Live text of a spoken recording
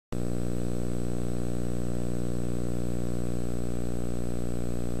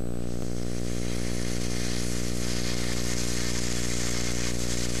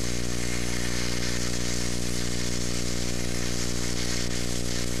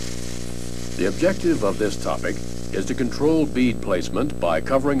The objective of this topic is to control bead placement by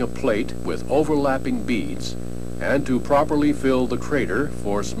covering a plate with overlapping beads and to properly fill the crater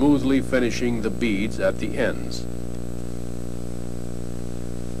for smoothly finishing the beads at the ends.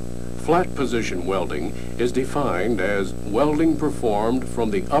 Flat position welding is defined as welding performed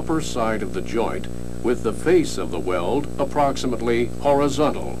from the upper side of the joint with the face of the weld approximately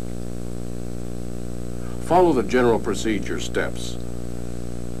horizontal. Follow the general procedure steps.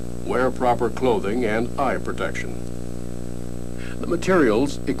 Wear proper clothing and eye protection. The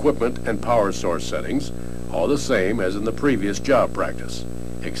materials, equipment, and power source settings are the same as in the previous job practice,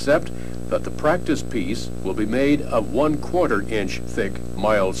 except that the practice piece will be made of 1/4 inch thick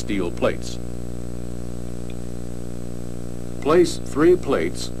mild steel plates. Place 3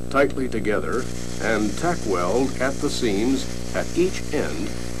 plates tightly together and tack weld at the seams at each end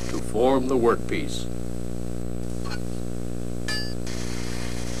to form the workpiece.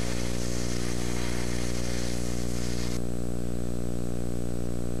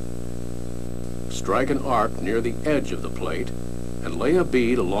 Strike an arc near the edge of the plate and lay a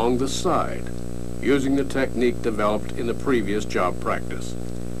bead along the side, using the technique developed in the previous job practice.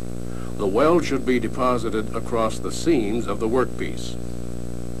 The weld should be deposited across the seams of the workpiece.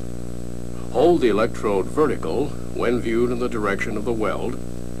 Hold the electrode vertical when viewed in the direction of the weld,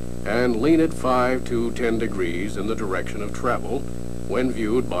 and lean it 5 to 10 degrees in the direction of travel when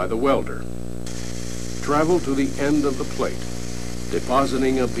viewed by the welder. Travel to the end of the plate,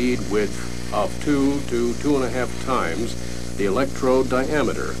 depositing a bead width of 2 to 2.5 times the electrode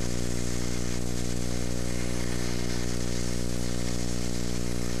diameter.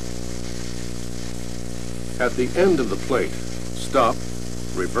 At the end of the plate, stop,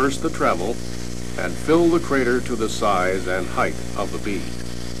 reverse the travel, and fill the crater to the size and height of the bead.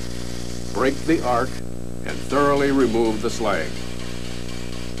 Break the arc and thoroughly remove the slag.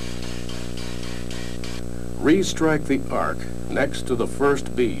 Restrike the arc next to the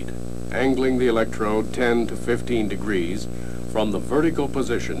first bead, angling the electrode 10 to 15 degrees from the vertical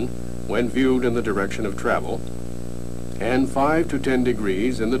position when viewed in the direction of travel, and 5 to 10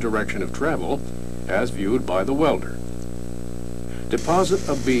 degrees in the direction of travel as viewed by the welder. Deposit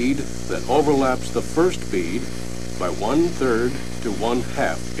a bead that overlaps the first bead by 1/3 to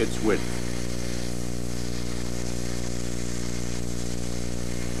 1/2 its width.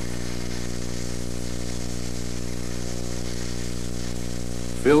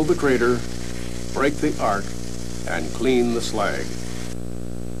 Fill the crater, break the arc, and clean the slag.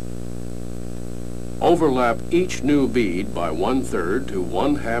 Overlap each new bead by 1/3 to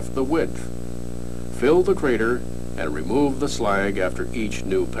 1/2 the width. Fill the crater and remove the slag after each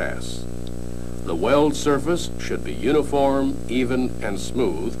new pass. The weld surface should be uniform, even, and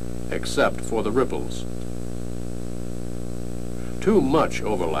smooth, except for the ripples. Too much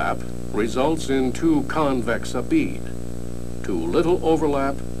overlap results in too convex a bead. Too little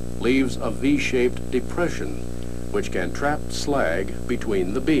overlap leaves a V-shaped depression, which can trap slag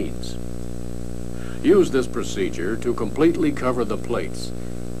between the beads. Use this procedure to completely cover the plates,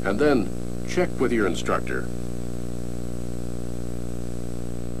 and then check with your instructor